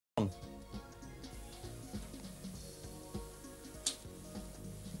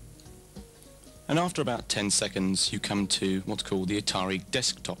And after about 10 seconds you come to what's called the Atari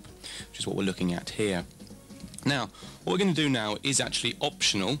desktop, which is what we're looking at here. Now, what we're going to do now is actually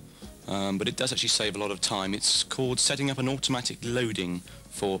optional, but it does actually save a lot of time. It's called setting up an automatic loading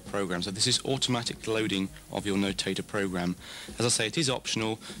for programs. So this is automatic loading of your Notator program. As I say, it is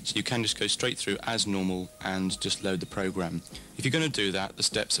optional, so you can just go straight through as normal and just load the program. If you're going to do that, the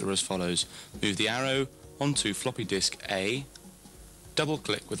steps are as follows. Move the arrow onto floppy disk A, double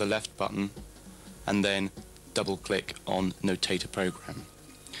click with the left button, and then double click on Notator program.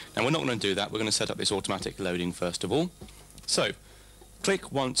 Now we're not going to do that, we're going to set up this automatic loading first of all. So,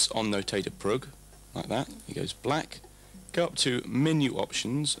 click once on Notator Prog, like that, it goes black. Go up to menu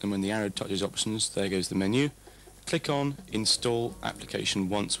options, and when the arrow touches options, there goes the menu. Click on install application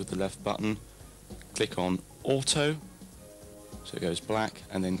once with the left button. Click on auto, so it goes black,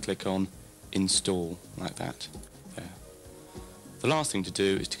 and then click on install, like that. There. The last thing to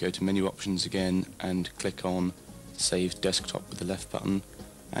do is to go to menu options again and click on save desktop with the left button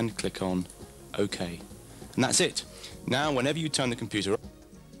and click on OK. And that's it. Now whenever you turn the computer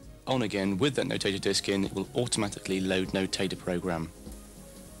on again with that Notator disk in, it will automatically load Notator program.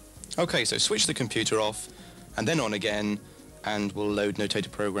 Okay, so switch the computer off and then on again and we'll load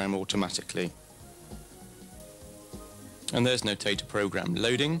Notator program automatically. And there's Notator program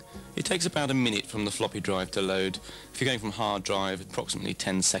loading. It takes about a minute from the floppy drive to load. If you're going from hard drive, approximately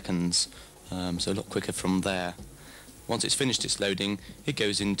 10 seconds, so a lot quicker from there. Once it's finished its loading, it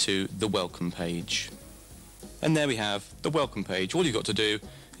goes into the welcome page. And there we have the welcome page. All you've got to do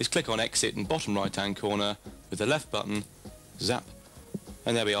is click on exit in bottom right hand corner with the left button, zap,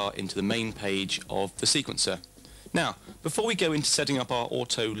 and there we are into the main page of the sequencer. Now, before we go into setting up our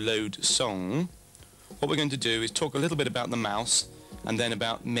auto load song, what we're going to do is talk a little bit about the mouse and then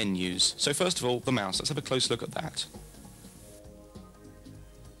about menus. So first of all, the mouse. Let's have a close look at that.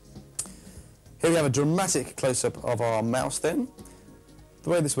 Here we have a dramatic close-up of our mouse then. The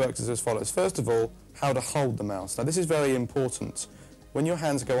way this works is as follows. First of all, how to hold the mouse. Now this is very important. When your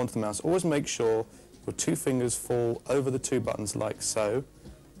hands go onto the mouse, always make sure your two fingers fall over the two buttons like so,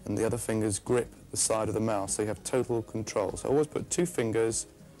 and the other fingers grip the side of the mouse so you have total control. So always put two fingers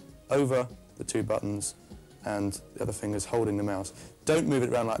over the two buttons and the other fingers holding the mouse. Don't move it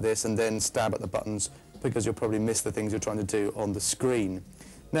around like this and then stab at the buttons because you'll probably miss the things you're trying to do on the screen.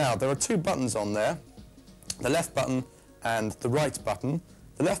 Now, there are two buttons on there, the left button and the right button.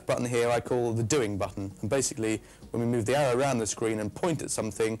 The left button here I call the doing button, and basically when we move the arrow around the screen and point at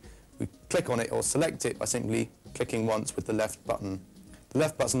something, we click on it or select it by simply clicking once with the left button. The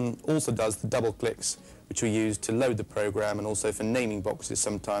left button also does the double clicks which we use to load the program and also for naming boxes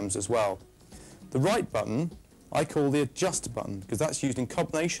sometimes as well. The right button I call the adjust button because that's used in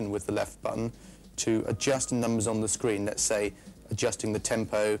combination with the left button to adjust numbers on the screen. Let's say adjusting the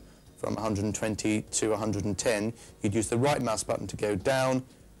tempo from 120 to 110, you'd use the right mouse button to go down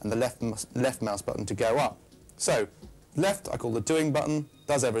and the left mouse button to go up. So, left I call the doing button,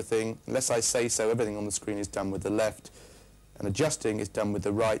 does everything. Unless I say so, everything on the screen is done with the left, and adjusting is done with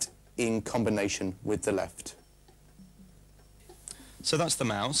the right in combination with the left. So that's the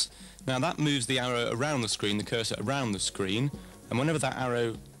mouse. Now that moves the arrow around the screen, the cursor around the screen, and whenever that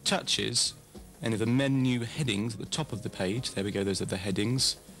arrow touches any of the menu headings at the top of the page, there we go, those are the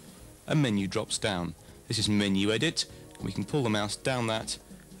headings, a menu drops down. This is menu edit, and we can pull the mouse down that,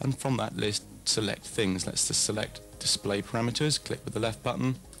 and from that list select things. Let's just select display parameters, click with the left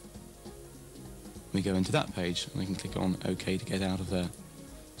button, we go into that page, and we can click on OK to get out of there.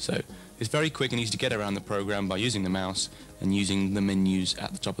 So it's very quick and easy to get around the program by using the mouse and using the menus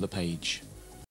at the top of the page.